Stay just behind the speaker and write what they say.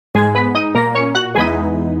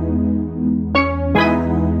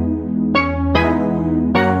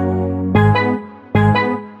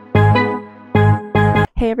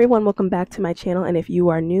everyone, welcome back to my channel, and if you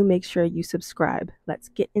are new, make sure you subscribe. Let's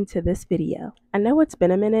get into this video. I know it's been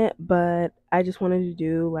a minute, but I just wanted to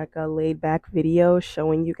do like a laid back video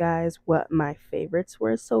showing you guys what my favorites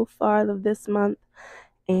were so far of this month,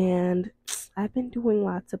 and I've been doing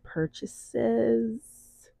lots of purchases.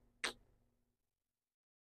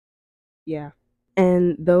 Yeah.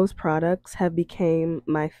 And those products have become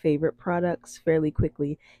my favorite products fairly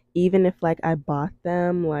quickly, even if like I bought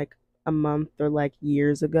them like a month or like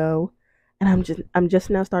years ago, and I'm just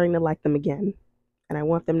now starting to like them again. And I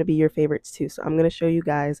want them to be your favorites too. So I'm going to show you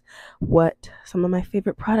guys what some of my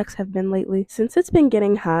favorite products have been lately. Since it's been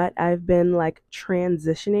getting hot, I've been like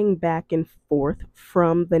transitioning back and forth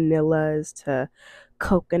from vanillas to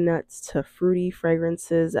coconuts to fruity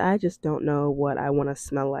fragrances. I just don't know what I want to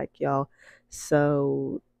smell like, y'all.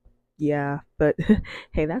 So yeah, but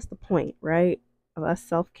hey, that's the point, right? Of us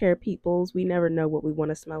self-care peoples, we never know what we want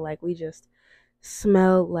to smell like. We just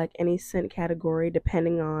smell like any scent category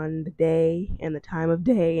depending on the day and the time of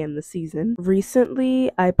day and the season.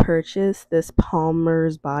 Recently, I purchased this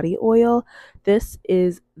Palmer's body oil. This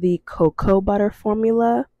is the cocoa butter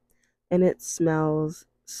formula, and it smells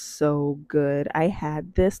so good. I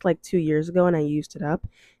had this like 2 years ago and I used it up,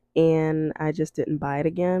 and I just didn't buy it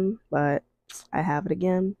again, but I have it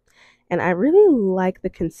again. And I really like the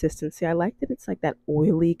consistency. I like that it's like that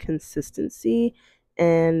oily consistency.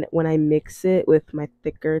 And when I mix it with my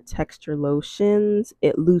thicker texture lotions,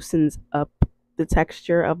 it loosens up the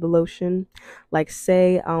texture of the lotion. Like,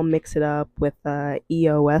 say I'll mix it up with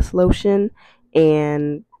EOS lotion,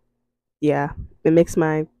 and yeah, it makes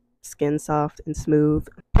my skin soft and smooth.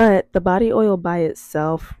 But the body oil by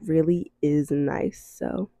itself really is nice.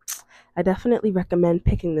 So I definitely recommend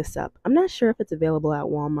picking this up. I'm not sure if it's available at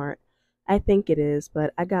Walmart. I think it is,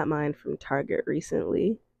 but I got mine from Target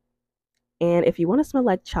recently. And if you want to smell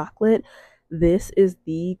like chocolate, this is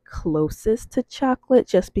the closest to chocolate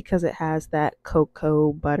just because it has that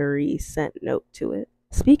cocoa buttery scent note to it.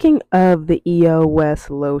 Speaking of the EOS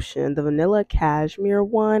lotion, the vanilla cashmere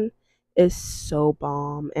one is so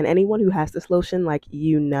bomb. And anyone who has this lotion, like,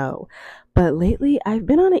 you know. But lately, I've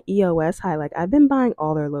been on an EOS high. Like, I've been buying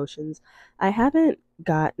all their lotions. I haven't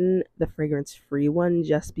gotten the fragrance free one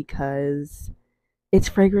just because it's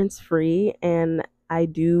fragrance free, and I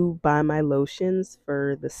do buy my lotions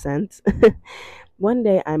for the scent. One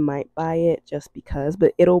day I might buy it just because,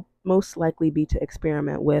 but it'll most likely be to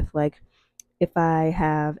experiment with. Like, if I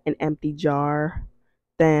have an empty jar,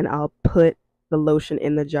 then I'll put the lotion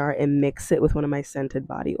in the jar and mix it with one of my scented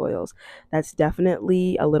body oils. That's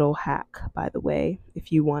definitely a little hack, by the way, if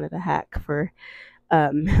you wanted a hack for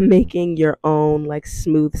making your own like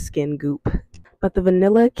smooth skin goop. But the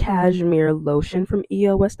vanilla cashmere lotion from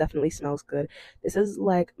EOS definitely smells good. This is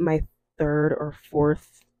like my third or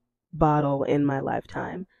fourth bottle in my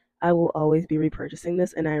lifetime. I will always be repurchasing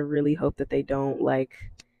this, and I really hope that they don't like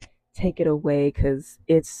take it away because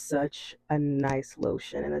it's such a nice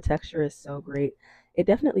lotion and the texture is so great. It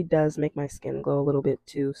definitely does make my skin glow a little bit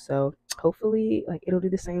too, so hopefully like it'll do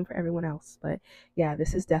the same for everyone else. But yeah,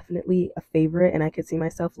 this is definitely a favorite, and I could see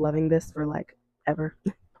myself loving this for like ever.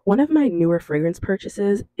 One of my newer fragrance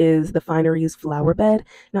purchases is the Finery's Flower Bed.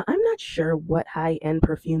 Now, I'm not sure what high-end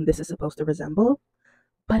perfume this is supposed to resemble,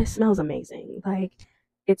 but it smells amazing. Like,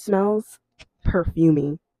 it smells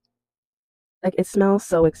perfumey. Like, it smells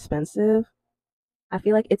so expensive. I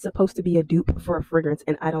feel like it's supposed to be a dupe for a fragrance,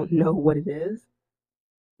 and I don't know what it is.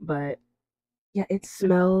 But yeah, it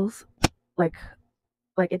smells like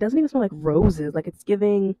it doesn't even smell like roses. Like, it's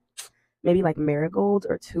giving maybe like marigolds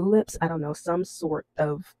or tulips. I don't know, some sort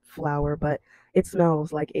of flower, but it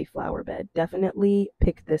smells like a flower bed. Definitely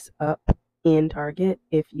pick this up in Target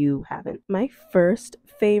if you haven't. My first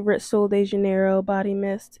favorite Sol de Janeiro body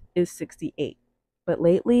mist is 68. But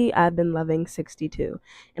lately I've been loving 62,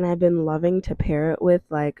 and I've been loving to pair it with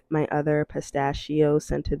like my other pistachio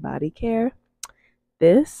scented body care.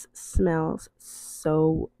 This smells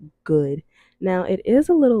so good. Now it is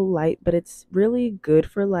a little light, but it's really good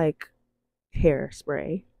for like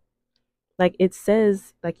hairspray. Like, it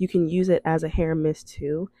says like you can use it as a hair mist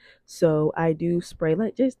too. So I do spray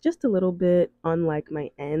like just a little bit on like my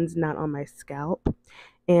ends, not on my scalp.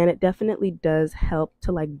 And it definitely does help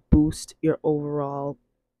to like boost your overall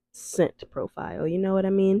scent profile. You know what I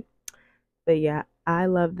mean? But yeah, I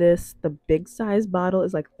love this. The big size bottle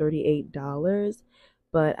is like $38,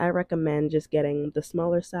 but I recommend just getting the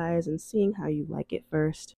smaller size and seeing how you like it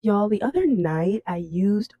first. Y'all, the other night I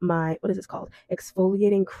used my, what is this called?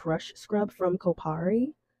 Exfoliating Crush Scrub from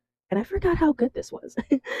Kopari. And I forgot how good this was.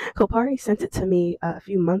 Kopari sent it to me a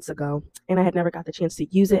few months ago, and I had never got the chance to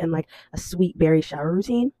use it in like a sweet berry shower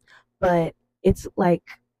routine. But it's like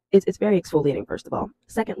It's very exfoliating, first of all.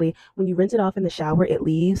 Secondly, when you rinse it off in the shower, it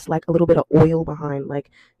leaves like a little bit of oil behind.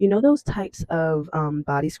 Like, you know, those types of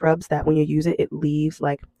body scrubs that when you use it, it leaves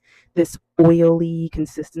like this oily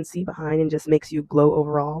consistency behind and just makes you glow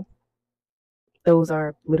overall. Those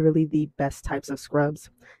are literally the best types of scrubs.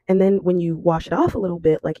 And then when you wash it off a little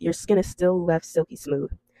bit, like your skin is still left silky smooth.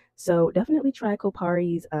 So definitely try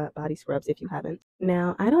Kopari's body scrubs if you haven't.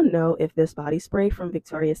 Now, I don't know if this body spray from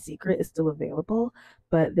Victoria's Secret is still available,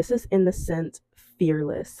 but this is in the scent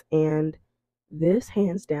Fearless. And this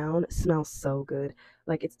hands down smells so good.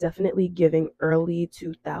 Like it's definitely giving early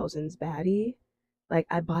 2000s baddie. Like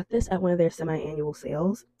I bought this at one of their semi-annual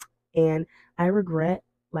sales and I regret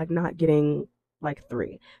like not getting like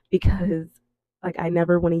 3 because like I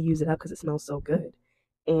never want to use it up because it smells so good.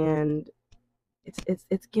 And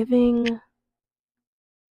it's giving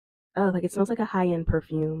like it smells like a high-end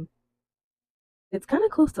perfume. It's kind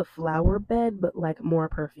of close to flower bed but like more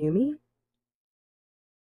perfumey.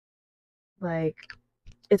 Like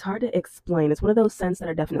it's hard to explain. It's one of those scents that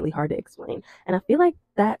are definitely hard to explain. And I feel like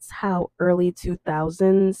that's how early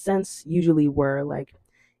 2000s scents usually were. Like,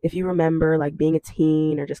 if you remember, like being a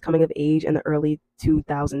teen or just coming of age in the early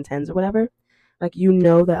 2010s or whatever, like, you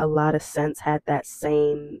know that a lot of scents had that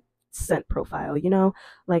same scent profile, you know?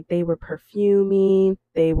 Like, they were perfumey,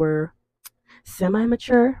 they were semi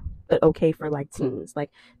mature, but okay for like teens.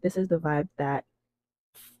 Like, this is the vibe that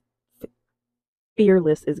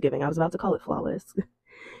Fearless is giving. I was about to call it flawless.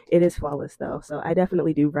 It is flawless though, so I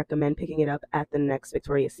definitely do recommend picking it up at the next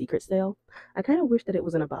Victoria's Secret sale. I kind of wish that it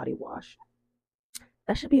was in a body wash.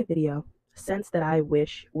 That should be a video. Scents that I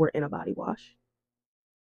wish were in a body wash.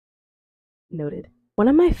 Noted. One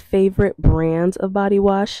of my favorite brands of body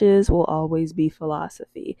washes will always be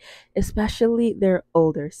Philosophy, especially their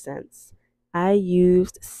older scents. I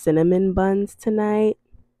used cinnamon buns tonight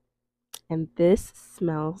and this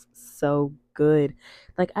smells so good.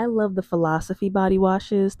 Like I love the Philosophy body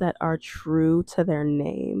washes that are true to their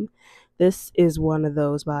name. This is one of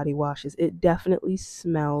those body washes. It definitely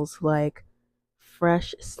smells like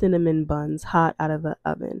fresh cinnamon buns hot out of the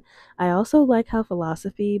oven. I also like how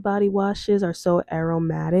Philosophy body washes are so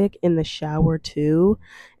aromatic in the shower too,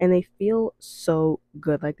 and they feel so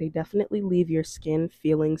good. Like they definitely leave your skin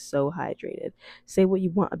feeling so hydrated. Say what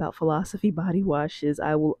you want about Philosophy body washes,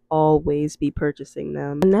 I will always be purchasing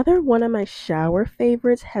them. Another one of my shower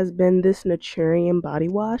favorites has been this Naturium body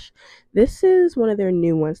wash. This is one of their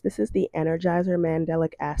new ones. This is the Energizer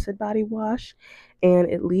Mandelic Acid body wash, and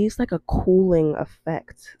it leaves like a cooling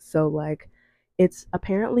effect. So like it's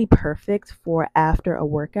apparently perfect for after a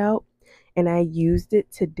workout, and I used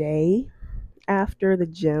it today after the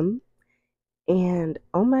gym, and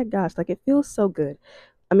oh my gosh, like it feels so good.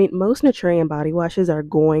 I mean, most Naturium body washes are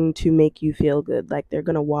going to make you feel good. Like they're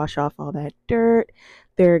gonna wash off all that dirt.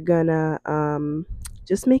 They're gonna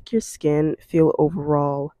just make your skin feel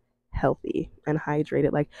overall healthy and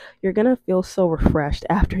hydrated. Like you're gonna feel so refreshed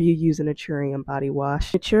after you use a Naturium body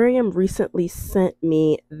wash. Naturium recently sent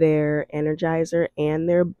me their Energizer and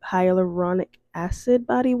their hyaluronic acid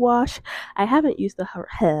body wash. I haven't used the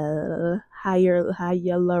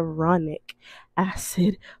hyaluronic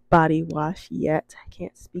acid body wash yet. I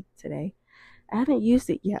can't speak today. I haven't used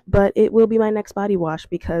it yet, but it will be my next body wash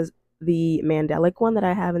because the Mandelic one that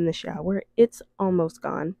I have in the shower, it's almost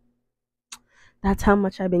gone. That's how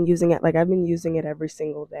much I've been using it. Like I've been using it every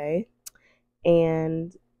single day.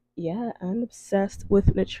 And yeah, I'm obsessed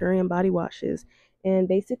with Naturium body washes. And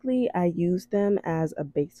basically, I use them as a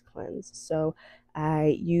base cleanse. So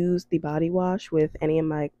I use the body wash with any of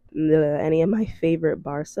my favorite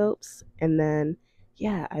bar soaps, and then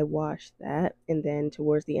yeah, I wash that. And then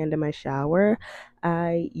towards the end of my shower,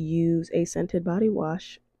 I use a scented body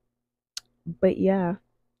wash. But yeah,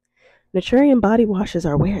 Naturium body washes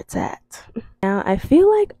are where it's at. Now, I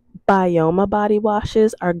feel like Bioma body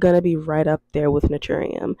washes are gonna be right up there with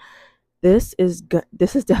Naturium. This is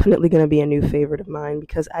definitely gonna be a new favorite of mine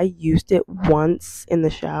because I used it once in the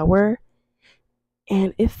shower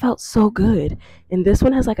and it felt so good. And this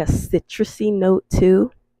one has like a citrusy note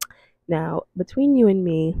too. Now, between you and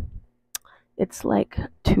me, it's like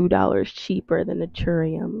 $2 cheaper than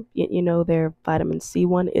Naturium. You know their vitamin C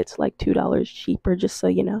one, it's like $2 cheaper, just so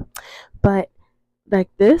you know. But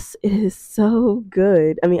like this is so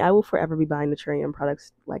good. I mean, I will forever be buying Naturium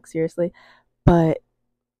products, like seriously. But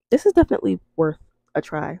this is definitely worth a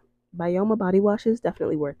try. Bioma body wash is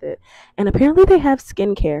definitely worth it. And apparently they have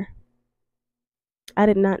skincare. I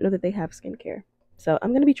did not know that they have skincare. So I'm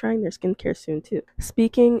going to be trying their skincare soon too.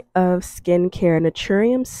 Speaking of skincare,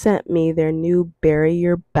 Naturium sent me their new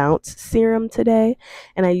Barrier Bounce serum today,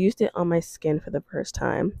 and I used it on my skin for the first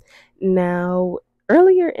time. Now,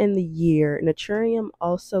 earlier in the year, Naturium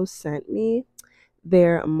also sent me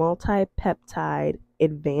their multi-peptide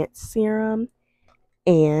advanced serum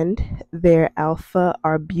and their alpha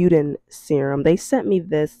arbutin serum. They sent me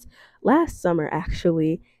this last summer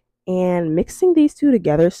actually, and mixing these two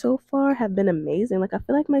together so far have been amazing. Like I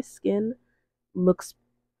feel like my skin looks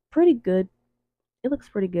pretty good. It looks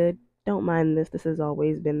pretty good. Don't mind this. This has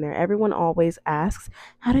always been there. Everyone always asks,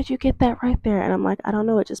 "How did you get that right there?" And I'm like, "I don't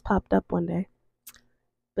know, it just popped up one day."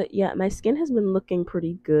 But yeah, my skin has been looking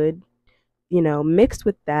pretty good, mixed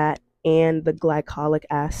with that and the glycolic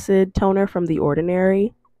acid toner from The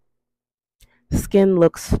Ordinary. Skin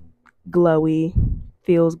looks glowy,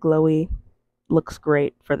 feels glowy, looks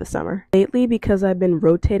great for the summer. Lately, because I've been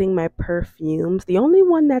rotating my perfumes, the only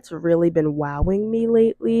one that's really been wowing me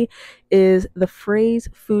lately is the Phrase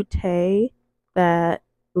Fouté that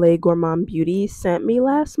Le Gourmand Beauty sent me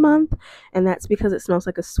last month, and that's because it smells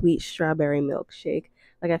like a sweet strawberry milkshake.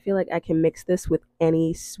 Like I feel like I can mix this with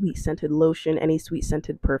any sweet scented lotion, any sweet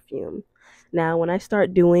scented perfume. Now, when I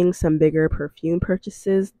start doing some bigger perfume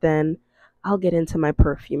purchases, then I'll get into my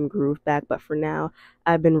perfume groove back, but for now,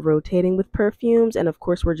 I've been rotating with perfumes, and of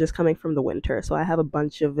course, we're just coming from the winter, so I have a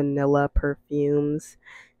bunch of vanilla perfumes.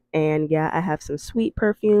 And yeah, I have some sweet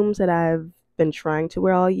perfumes that I've been trying to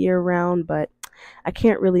wear all year round, but I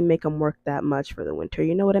can't really make them work that much for the winter,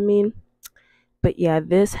 you know what I mean? But yeah,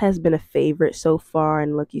 this has been a favorite so far,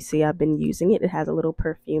 and look, you see, I've been using it. It has a little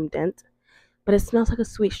perfume dent, but it smells like a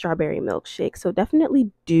sweet strawberry milkshake. So definitely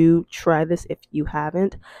do try this if you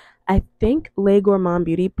haven't. I think Le Gourmand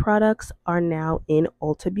Beauty products are now in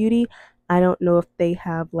Ulta Beauty. I don't know if they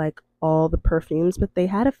have like all the perfumes, but they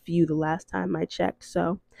had a few the last time I checked.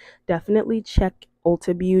 So definitely check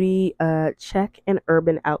Ulta Beauty, check and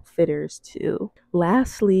Urban Outfitters too.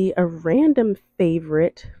 Lastly, a random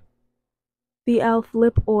favorite, the e.l.f.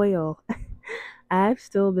 lip oil. I've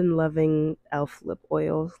still been loving e.l.f. lip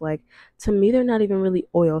oils. Like, to me, they're not even really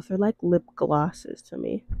oils, they're like lip glosses to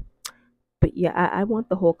me. But yeah, I want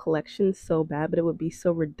the whole collection so bad, but it would be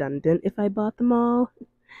so redundant if I bought them all.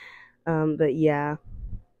 But yeah,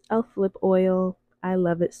 e.l.f. lip oil, I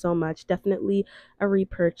love it so much. Definitely a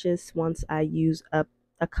repurchase once I use up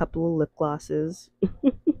a couple of lip glosses.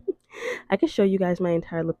 I can show you guys my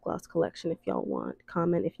entire lip gloss collection if y'all want.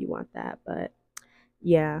 Comment if you want that. But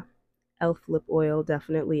yeah, e.l.f. lip oil,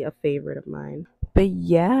 definitely a favorite of mine. But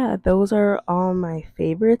yeah, those are all my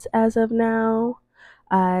favorites as of now.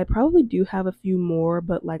 I probably do have a few more,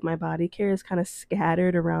 but like my body care is kind of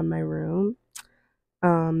scattered around my room.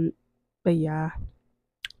 Um, but yeah,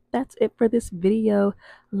 that's it for this video.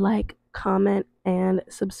 Like, comment, and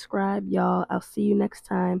subscribe, y'all. I'll see you next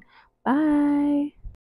time. Bye.